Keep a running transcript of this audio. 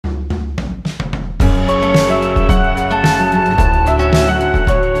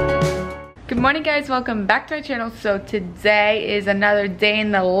morning guys, welcome back to my channel. So today is another day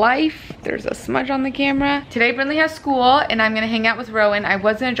in the life. There's a smudge on the camera. Today Brinley has school and I'm gonna hang out with Rowan. I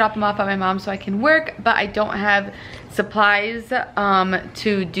was gonna drop him off at my mom's so I can work, but I don't have supplies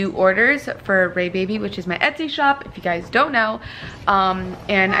to do orders for Ray Baby, which is my Etsy shop, if you guys don't know.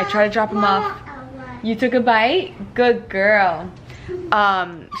 And I try to drop him off. You took a bite? Good girl.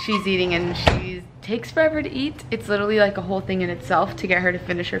 She's eating and she takes forever to eat. It's literally like a whole thing in itself to get her to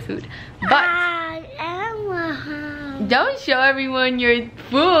finish her food. But don't show everyone your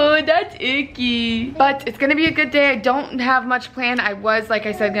food, that's icky. But it's gonna be a good day. I don't have much planned. I was, like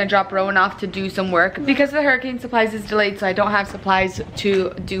I said, gonna drop Rowan off to do some work. Because the hurricane supplies is delayed, so I don't have supplies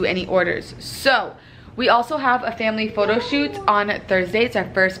to do any orders. So we also have a family photo shoot on Thursday. It's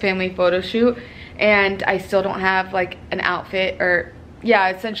our first family photo shoot. And I still don't have like an outfit, or yeah,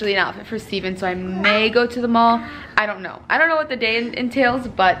 essentially an outfit for Steven, so I may go to the mall. I don't know what the day entails,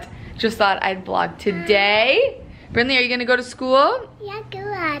 but just thought I'd vlog today. Brinley, are you gonna go to school? Yeah, go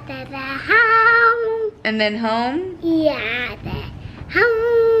out to the home. And then home? Yeah, the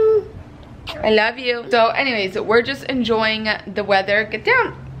home. I love you. So anyways, we're just enjoying the weather. Get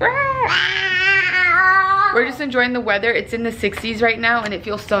down. We're just enjoying the weather. It's in the 60s right now and it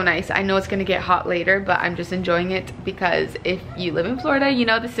feels so nice. I know it's gonna get hot later, but I'm just enjoying it because if you live in Florida, you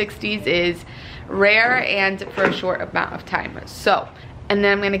know the 60s is rare and for a short amount of time. So, and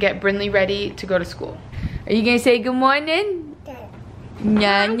then I'm gonna get Brinley ready to go to school. Are you gonna say good morning?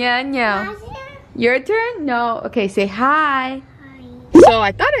 No, no, no. Your turn? No. Okay, say hi. So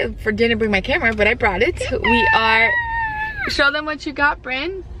I thought I didn't bring my camera, but I brought it. We are, show them what you got,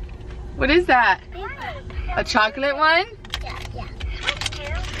 Brin. What is that? A chocolate one? Yeah.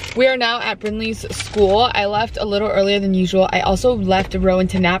 We are now at Brinley's school. I left a little earlier than usual. I also left Rowan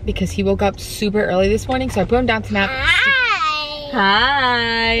to nap because he woke up super early this morning, so I put him down to nap.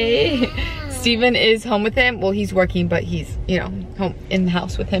 Hi. Steven is home with him. Well, he's working, but he's, you know, home in the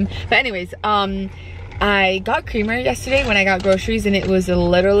house with him. But anyways, I got creamer yesterday when I got groceries and it was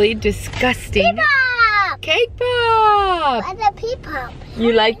literally disgusting. Cake pop! What's a pea pop?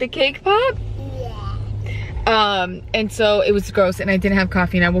 You like the cake pop? Yeah. And so it was gross and I didn't have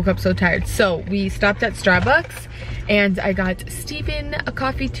coffee and I woke up so tired. So we stopped at Starbucks and I got Steven a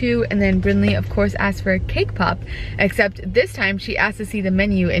coffee too, and then Brinley of course asked for a cake pop, except this time she asked to see the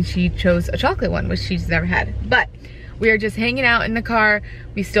menu and she chose a chocolate one, which she's never had. But we are just hanging out in the car.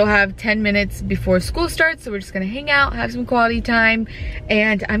 We still have 10 minutes before school starts, so we're just gonna hang out, have some quality time,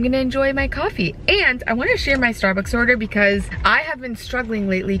 and I'm gonna enjoy my coffee. And I wanna share my Starbucks order because I have been struggling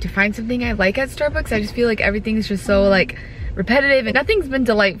lately to find something I like at Starbucks. I just feel like everything's just so like repetitive and nothing's been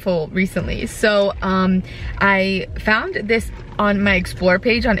delightful recently. So I found this on my Explore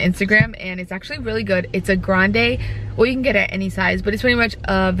page on Instagram and it's actually really good. It's a grande, well you can get it at any size, but it's pretty much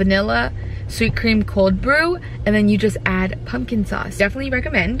a vanilla sweet cream cold brew and then you just add pumpkin sauce. Definitely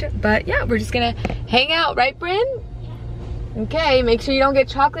recommend, but yeah, we're just gonna hang out, right Bryn? Okay, make sure you don't get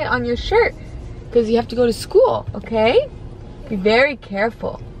chocolate on your shirt because you have to go to school, okay? Be very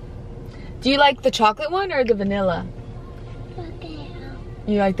careful. Do you like the chocolate one or the vanilla?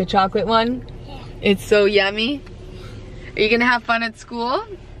 You like the chocolate one? Yeah. It's so yummy. Are you gonna have fun at school?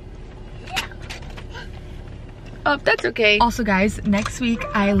 Yeah. Oh, that's okay. Also guys, next week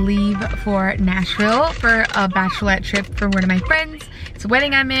I leave for Nashville for a bachelorette trip for one of my friends. It's a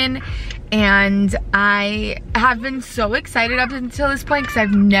wedding I'm in. And I have been so excited up until this point because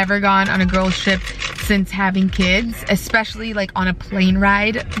I've never gone on a girls trip since having kids, especially like on a plane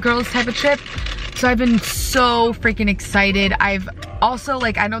ride girls type of trip. So I've been so freaking excited. I've also,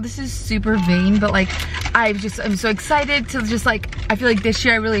 like, I know this is super vain, but like I'm so excited to just like, I feel like this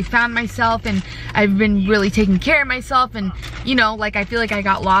year I really found myself and I've been really taking care of myself, and you know, like I feel like I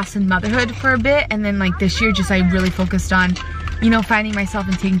got lost in motherhood for a bit, and then like this year just I really focused on, you know, finding myself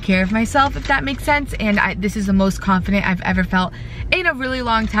and taking care of myself, if that makes sense. And this is the most confident I've ever felt in a really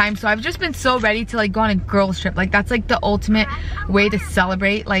long time. So I've just been so ready to like go on a girls trip. Like that's like the ultimate way to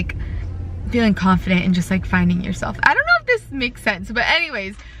celebrate, like feeling confident and just like finding yourself. I don't know if this makes sense, but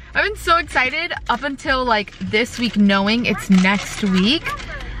anyways, I've been so excited up until like this week, knowing it's next week.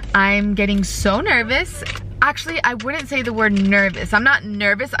 I'm getting so nervous. Actually, I wouldn't say the word nervous. I'm not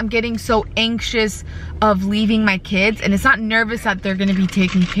nervous. I'm getting so anxious of leaving my kids, and it's not nervous that they're gonna be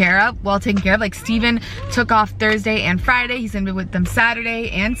taken care of, well taken care of. Like Steven took off Thursday and Friday. He's gonna be with them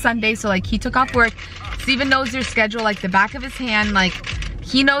Saturday and Sunday. So like he took off work. Steven knows their schedule like the back of his hand. Like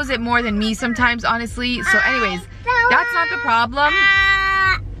he knows it more than me sometimes, honestly. So anyways, that's not the problem.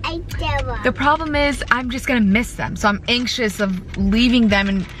 The problem is I'm just gonna miss them. So I'm anxious of leaving them,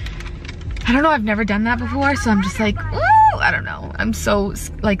 and I don't know, I've never done that before. So I'm just like, ooh, I don't know. I'm so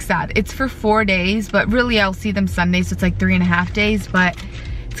like sad. It's for 4 days, but really I'll see them Sunday, so it's like 3.5 days, but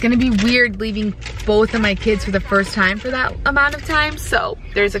it's gonna be weird leaving both of my kids for the first time for that amount of time. So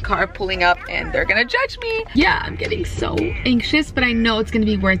there's a car pulling up and they're gonna judge me. Yeah, I'm getting so anxious, but I know it's gonna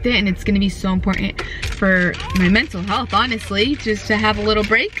be worth it, and it's gonna be so important for my mental health, honestly, just to have a little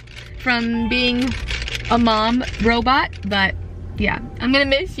break from being a mom robot. But yeah, I'm gonna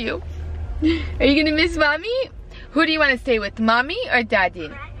miss you. Are you gonna miss mommy? Who do you want to stay with, mommy or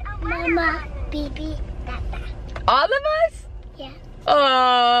daddy? Mama, baby, Dada. All of us? Yeah.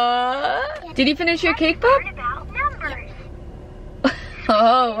 Aww. Did you finish your cake pop?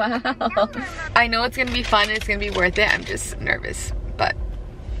 Oh, wow. I know it's gonna be fun and it's gonna be worth it. I'm just nervous. But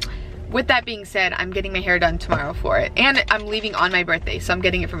with that being said, I'm getting my hair done tomorrow for it. And I'm leaving on my birthday, so I'm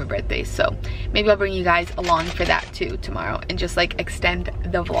getting it for my birthday. So maybe I'll bring you guys along for that too tomorrow and just like extend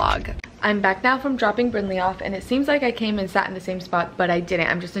the vlog. I'm back now from dropping Brindley off, and it seems like I came and sat in the same spot, but I didn't.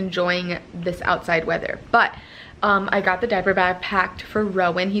 I'm just enjoying this outside weather. But I got the diaper bag packed for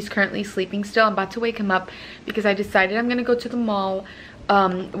Rowan. He's currently sleeping still. I'm about to wake him up because I decided I'm gonna go to the mall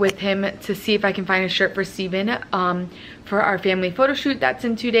with him to see if I can find a shirt for Steven for our family photo shoot. That's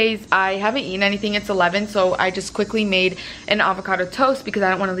in 2 days. I haven't eaten anything. It's 11, so I just quickly made an avocado toast because I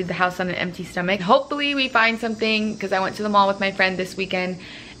don't want to leave the house on an empty stomach. Hopefully we find something, because I went to the mall with my friend this weekend,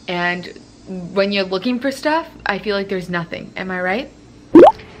 and when you're looking for stuff, I feel like there's nothing. Am I right?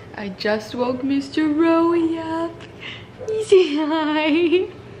 I just woke Mr. Rowie up. Say hi.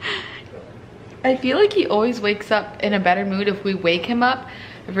 I feel like he always wakes up in a better mood if we wake him up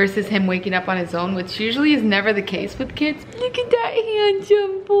versus him waking up on his own, which usually is never the case with kids. Look at that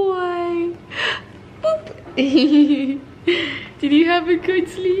handsome boy. Boop. Did you have a good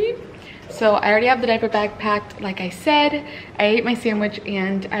sleep? So I already have the diaper bag packed, like I said. I ate my sandwich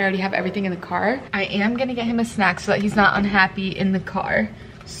and I already have everything in the car. I am gonna get him a snack so that he's not unhappy in the car.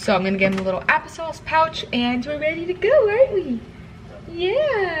 So I'm gonna get him a little applesauce pouch and we're ready to go, aren't we?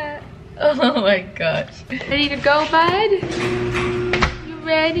 Yeah. Oh my gosh. Ready to go, bud? You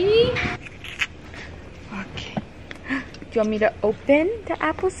ready? Okay. Do you want me to open the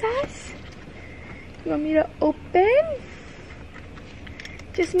applesauce? You want me to open?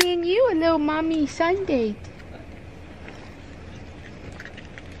 Just me and you, a little mommy Sunday.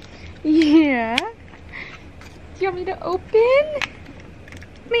 Yeah. Do you want me to open?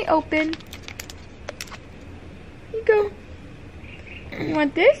 Let me open. Here you go. You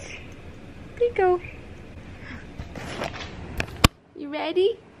want this? Here you go. You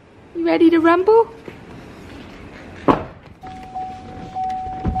ready? You ready to rumble?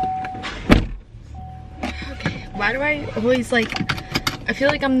 Okay, why do I always like, I feel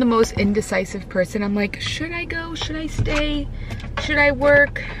like I'm the most indecisive person. I'm like, should I go? Should I stay? Should I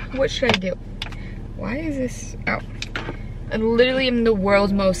work? What should I do? Why is this? Oh. I literally am the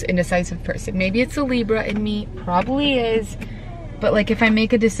world's most indecisive person. Maybe it's a Libra in me. Probably is. But like if I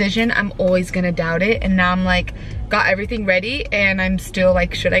make a decision, I'm always gonna doubt it. And now I'm like, got everything ready and I'm still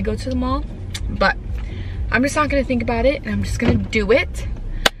like, should I go to the mall? But I'm just not gonna think about it and I'm just gonna do it.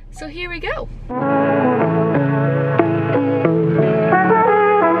 So here we go.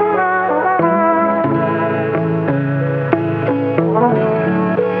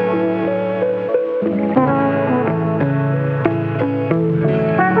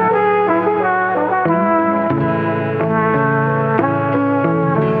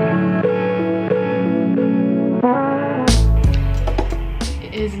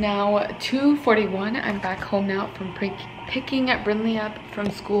 Now 2:41. I'm back home now from picking Brindley up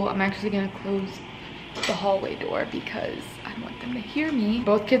from school. I'm actually gonna close the hallway door because I don't want them to hear me.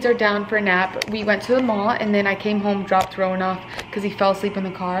 Both kids are down for a nap. We went to the mall and then I came home, dropped Rowan off because he fell asleep in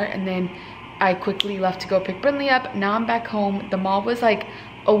the car, and then I quickly left to go pick Brindley up. Now I'm back home. The mall was like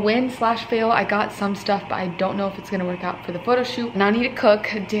a win/fail. I got some stuff, but I don't know if it's gonna work out for the photo shoot. Now I need to cook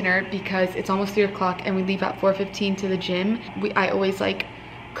dinner because it's almost 3 o'clock and we leave at 4:15 to the gym. I always like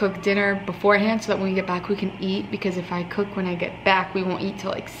cook dinner beforehand so that when we get back we can eat, because if I cook when I get back we won't eat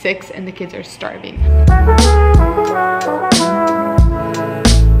till like 6 and the kids are starving.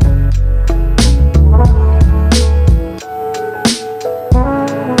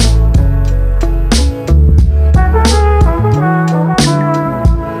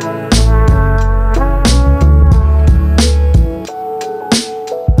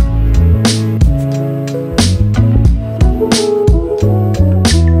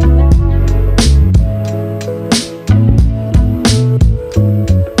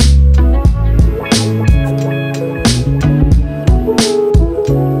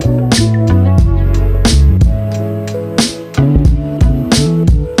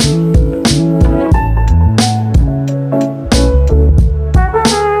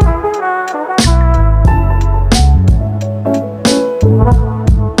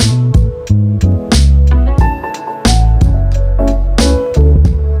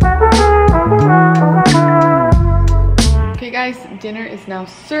 dinner is now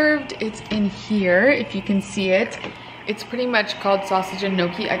served. It's in here, if you can see it. It's pretty much called sausage and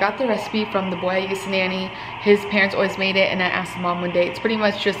gnocchi. I got the recipe from the boy I used to nanny. His parents always made it, and I asked mom one day. It's pretty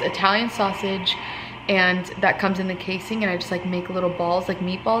much just Italian sausage, and that comes in the casing, and I just like make little balls, like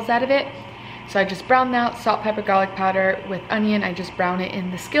meatballs out of it. So I just brown that, salt, pepper, garlic powder with onion. I just brown it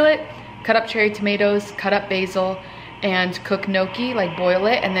in the skillet, cut up cherry tomatoes, cut up basil, and cook gnocchi, like boil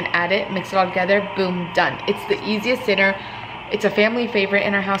it and then add it, mix it all together, boom, done. It's the easiest dinner. It's a family favorite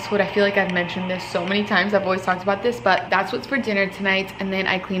in our household. I feel like I've mentioned this so many times. I've always talked about this, but that's what's for dinner tonight. And then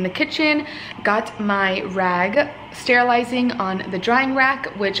I cleaned the kitchen, got my rag sterilizing on the drying rack,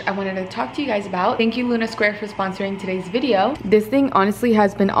 which I wanted to talk to you guys about. Thank you, Luna Square, for sponsoring today's video. This thing honestly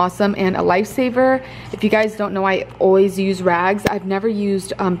has been awesome and a lifesaver. If you guys don't know, I always use rags. I've never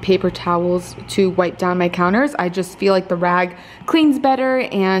used paper towels to wipe down my counters. I just feel like the rag cleans better,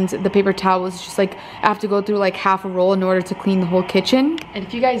 and the paper towel is just like, I have to go through like half a roll in order to clean the whole kitchen. And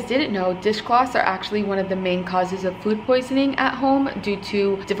if you guys didn't know, dishcloths are actually one of the main causes of food poisoning at home due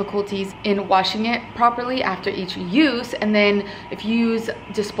to difficulties in washing it properly after each use. And then if you use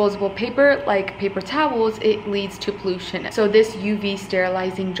disposable paper like paper towels, it leads to pollution. So this UV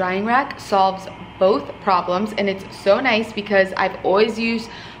sterilizing drying rack solves both problems, and it's so nice because I've always used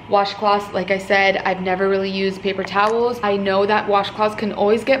washcloths. Like I said, I've never really used paper towels. I know that washcloths can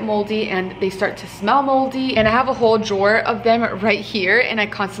always get moldy and they start to smell moldy, and I have a whole drawer of them right here, and I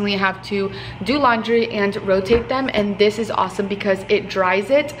constantly have to do laundry and rotate them. And this is awesome because it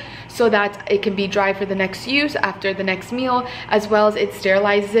dries it so that it can be dry for the next use after the next meal, as well as it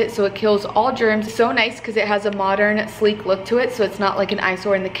sterilizes it so it kills all germs. So nice because it has a modern, sleek look to it, so it's not like an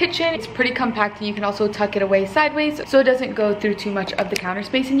eyesore in the kitchen. It's pretty compact, and you can also tuck it away sideways so it doesn't go through too much of the counter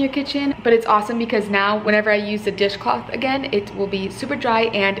space in your kitchen. But it's awesome because now whenever I use the dishcloth again, it will be super dry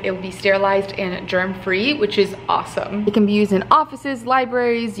and it will be sterilized and germ-free, which is awesome. It can be used in offices,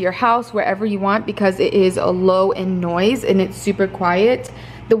 libraries, your house, wherever you want, because it is low in noise and it's super quiet.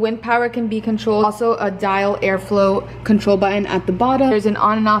 The wind power can be controlled. Also a dial airflow control button at the bottom. There's an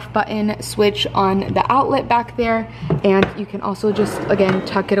on and off button switch on the outlet back there, and you can also just, again,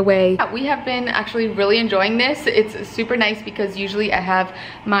 tuck it away. We have been actually really enjoying this. It's super nice because usually I have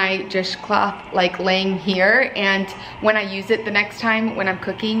my dishcloth like laying here, and when I use it the next time when I'm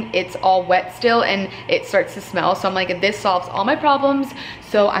cooking, it's all wet still and it starts to smell. So I'm like, this solves all my problems.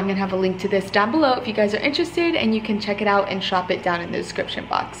 So I'm gonna have a link to this down below if you guys are interested, and you can check it out and shop it down in the description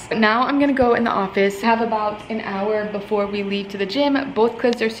box. But now I'm gonna go in the office. I have about an hour before we leave to the gym. Both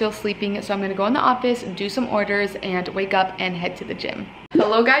kids are still sleeping, so I'm gonna go in the office, do some orders, and wake up and head to the gym.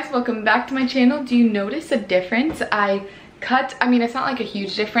 Hello guys, welcome back to my channel. Do you notice a difference? I mean, it's not like a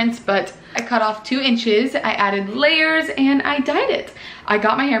huge difference, but I cut off 2 inches, I added layers, and I dyed it. I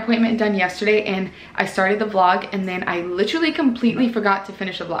got my hair appointment done yesterday, and I started the vlog, and then I literally completely forgot to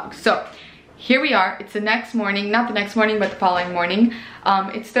finish the vlog. So here we are. It's the next morning, not the next morning, but the following morning.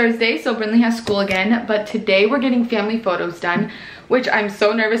 It's Thursday, so Brinley has school again, but today we're getting family photos done, which I'm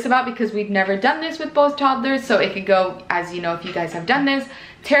so nervous about because we've never done this with both toddlers, so it could go, as you know, if you guys have done this,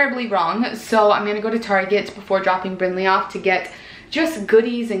 terribly wrong. So I'm gonna go to Target before dropping Brinley off to get just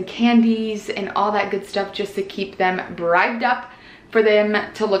goodies and candies and all that good stuff just to keep them bribed up for them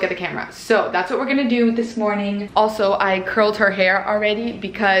to look at the camera. So that's what we're gonna do this morning. Also, I curled her hair already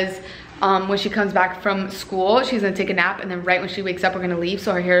because when she comes back from school, she's gonna take a nap, and then right when she wakes up, we're gonna leave,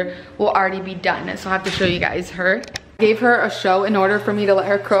 so her hair will already be done. So I have to show you guys her. I gave her a show in order for me to let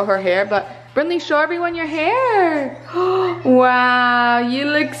her curl her hair, but Brinley, show everyone your hair. Wow, you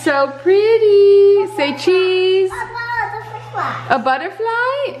look so pretty. Say cheese. A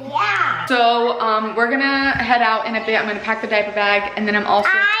butterfly? Yeah. So we're gonna head out in a bit. I'm gonna pack the diaper bag, and then I'm also...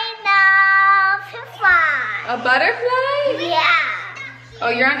 I know butterfly. A butterfly? Yeah. Oh,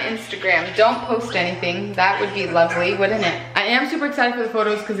 you're on Instagram. Don't post anything. That would be lovely, wouldn't it? I am super excited for the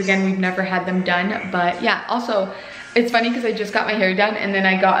photos because, again, we've never had them done. But yeah, also, it's funny because I just got my hair done, and then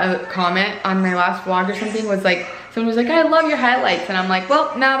I got a comment on my last vlog or something. Was like, someone was like, I love your highlights. And I'm like,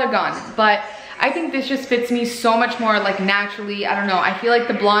 well, now they're gone. But I think this just fits me so much more like naturally. I don't know. I feel like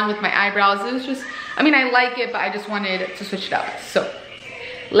the blonde with my eyebrows, it was just, I mean, I like it, but I just wanted to switch it up. So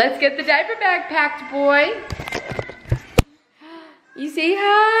let's get the diaper bag packed, boy. You say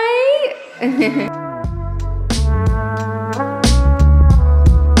hi?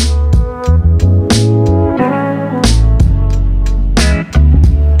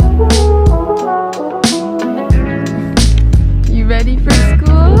 Ready for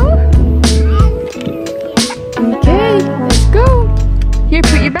school? Okay, let's go. Here,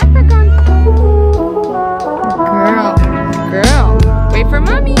 put your backpack on. Girl, wait for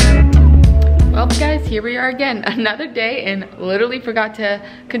mommy. Well, guys, here we are again, another day, and literally forgot to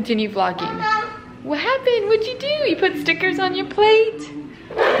continue vlogging. What happened? What'd you do? You put stickers on your plate?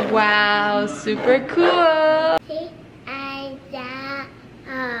 Wow, super cool.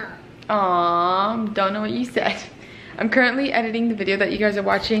 Aww, don't know what you said. I'm currently editing the video that you guys are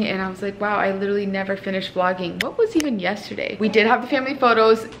watching, and I was like, wow, I literally never finished vlogging. What was even yesterday? We did have the family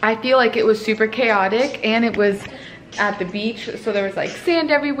photos. I feel like it was super chaotic, and it was at the beach, so there was like sand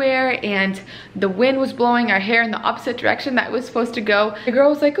everywhere, and the wind was blowing our hair in the opposite direction that it was supposed to go. The girl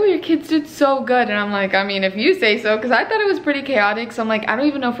was like, oh, your kids did so good, and I'm like, I mean, if you say so, because I thought it was pretty chaotic. So I'm like, I don't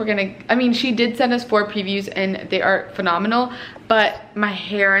even know if we're gonna, I mean, she did send us 4 previews and they are phenomenal, but my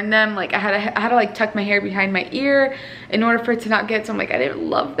hair in them, like I had to like tuck my hair behind my ear in order for it to not get, so I'm like, I didn't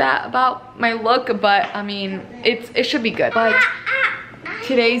love that about my look, but I mean, it should be good. But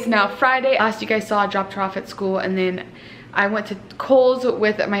today's now Friday. Last you guys saw, I dropped her off at school, and then I went to Kohl's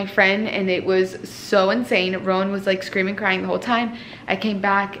with my friend, and it was so insane. Rowan was like screaming, crying the whole time. I came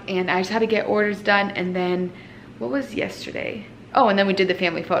back and I just had to get orders done, and then what was yesterday? Oh, and then we did the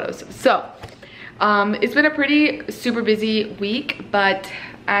family photos. So it's been a pretty super busy week, but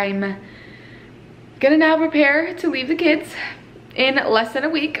I'm gonna now prepare to leave the kids in less than a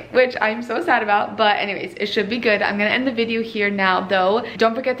week, which I'm so sad about, but anyways, it should be good. I'm gonna end the video here now though.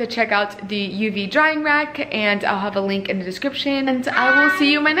 Don't forget to check out the UV drying rack, and I'll have a link in the description, and I will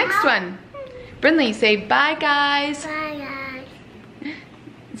see you in my next one. Brinley, say bye guys. Bye guys.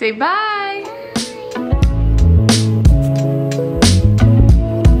 Say bye.